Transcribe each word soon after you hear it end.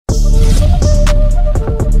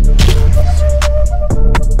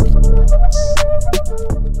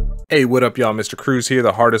Hey, what up y'all? Mr. Cruz here,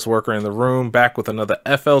 the hardest worker in the room, back with another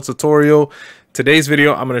FL tutorial. Today's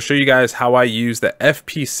video, I'm going to show you guys how I use the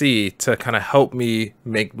FPC to kind of help me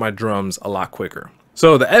make my drums a lot quicker.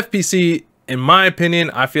 So the FPC, in my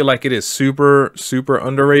opinion, I feel like it is super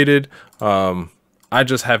underrated. I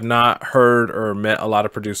just have not heard or met a lot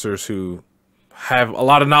of producers who have a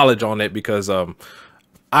lot of knowledge on it because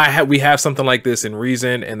we have something like this in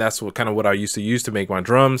Reason, and that's what I used to use to make my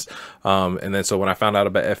drums. And then so when I found out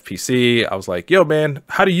about FPC, I was like, yo man,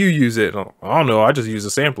 how do you use it? I don't know, I just use a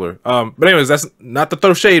sampler. But anyways, that's not to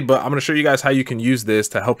throw shade, but I'm gonna show you guys how you can use this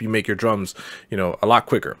to help you make your drums, you know, a lot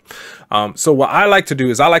quicker. So what I like to do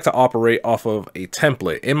is I like to operate off of a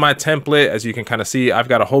template. In my template, as you can kind of see, I've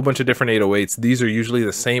got a whole bunch of different 808s. These are usually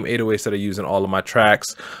the same 808s that I use in all of my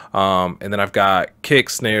tracks. And then I've got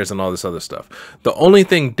kicks, snares, and all this other stuff. The only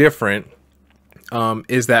thing different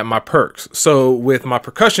is that my perks. So with my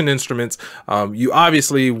percussion instruments, you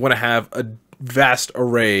obviously want to have a vast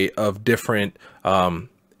array of different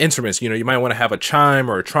instruments. You know, you might want to have a chime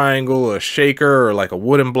or a triangle or a shaker or like a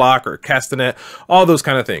wooden block or a castanet, all those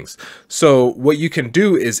kind of things. So what you can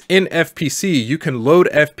do is in FPC, you can load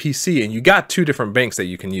FPC, and you got two different banks that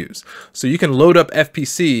you can use. So you can load up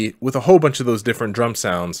FPC with a whole bunch of those different drum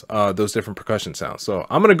sounds, those different percussion sounds. So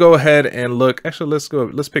I'm going to go ahead and look, actually,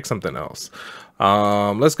 let's pick something else.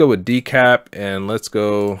 Let's go with decap, and let's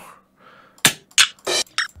go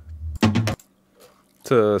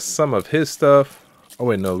to some of his stuff. Oh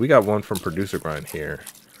wait, no, we got one from Producer Grind here.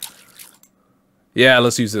 Yeah,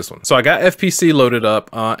 let's use this one. So I got FPC loaded up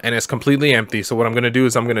and it's completely empty. So what I'm gonna do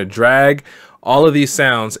is I'm gonna drag all of these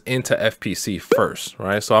sounds into FPC first,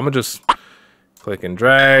 right? So I'm gonna just click and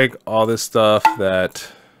drag all this stuff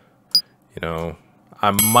that, you know, I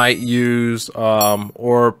might use,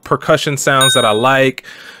 or percussion sounds that I like,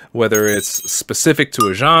 whether it's specific to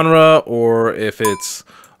a genre or if it's,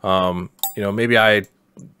 you know, maybe I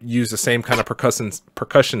use the same kind of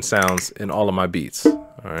percussion sounds in all of my beats.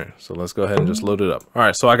 All right, so let's go ahead and just load it up. All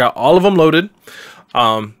right, so I got all of them loaded.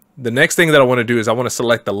 The next thing that I want to do is I want to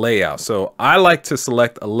select the layout. So I like to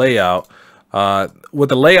select a layout. What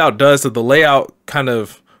the layout does is the layout kind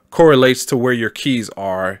of correlates to where your keys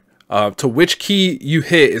are. To which key you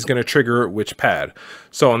hit is going to trigger which pad.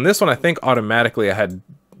 So on this one, I think automatically I had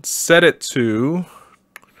set it to,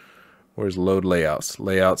 where's load layouts?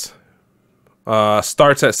 Layouts.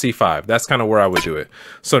 Starts at C5. That's kind of where I would do it.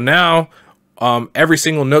 So now every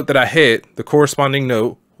single note that I hit, the corresponding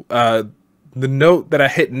note, the note that I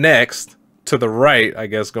hit next to the right, I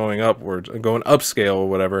guess going upwards, going upscale or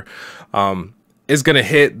whatever, is going to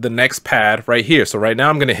hit the next pad right here. So right now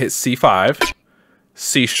I'm going to hit C5,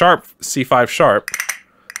 C sharp, C5 sharp,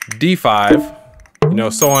 D5, you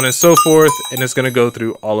know, so on and so forth, and it's going to go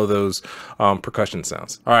through all of those percussion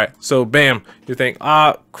sounds. All right, so bam, you think,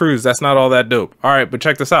 Cruz, that's not all that dope. All right, but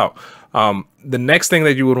check this out. The next thing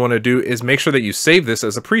that you would want to do is make sure that you save this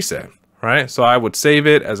as a preset, right? So I would save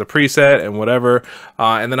it as a preset and whatever,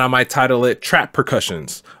 and then I might title it Trap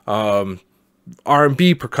Percussions,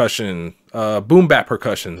 R&B Percussion, Boom Bap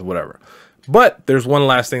Percussions, whatever. But there's one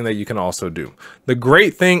last thing that you can also do. The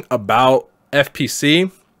great thing about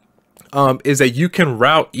FPC is that you can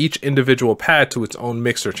route each individual pad to its own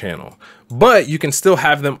mixer channel, but you can still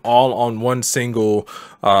have them all on one single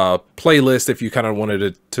playlist if you kind of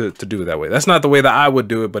wanted to do it that way. That's not the way that I would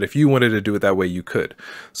do it, but if you wanted to do it that way, you could.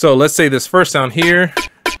 So let's say this first sound here,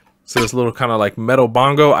 so this little kind of like metal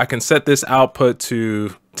bongo, I can set this output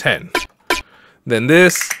to 10. Then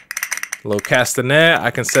this low castanet,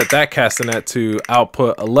 I can set that castanet to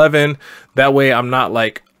output 11. That way I'm not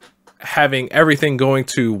like having everything going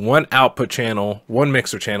to one output channel, one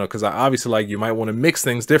mixer channel, because I obviously, like, you might want to mix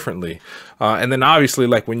things differently. And then obviously,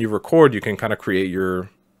 like, when you record, you can kind of create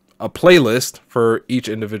a playlist for each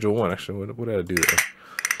individual one. Actually, what did I do there?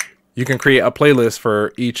 You can create a playlist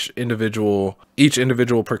for each individual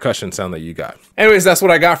percussion sound that you got. Anyways, that's what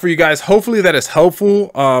I got for you guys. Hopefully that is helpful.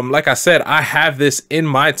 Like I said, I have this in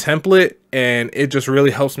my template, and it just really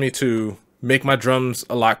helps me to make my drums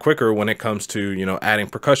a lot quicker when it comes to, you know, adding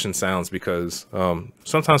percussion sounds, because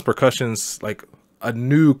sometimes percussion's like a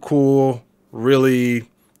new, cool, really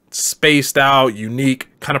spaced out, unique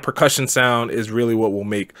kind of percussion sound is really what will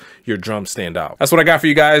make your drum stand out. That's what I got for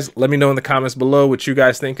you guys. Let me know in the comments below what you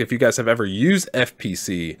guys think, if you guys have ever used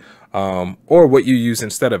FPC, or what you use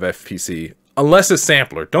instead of FPC, unless it's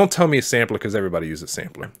sampler. Don't tell me it's sampler, because everybody uses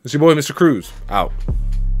sampler. It's your boy, Mr. Cruz, out.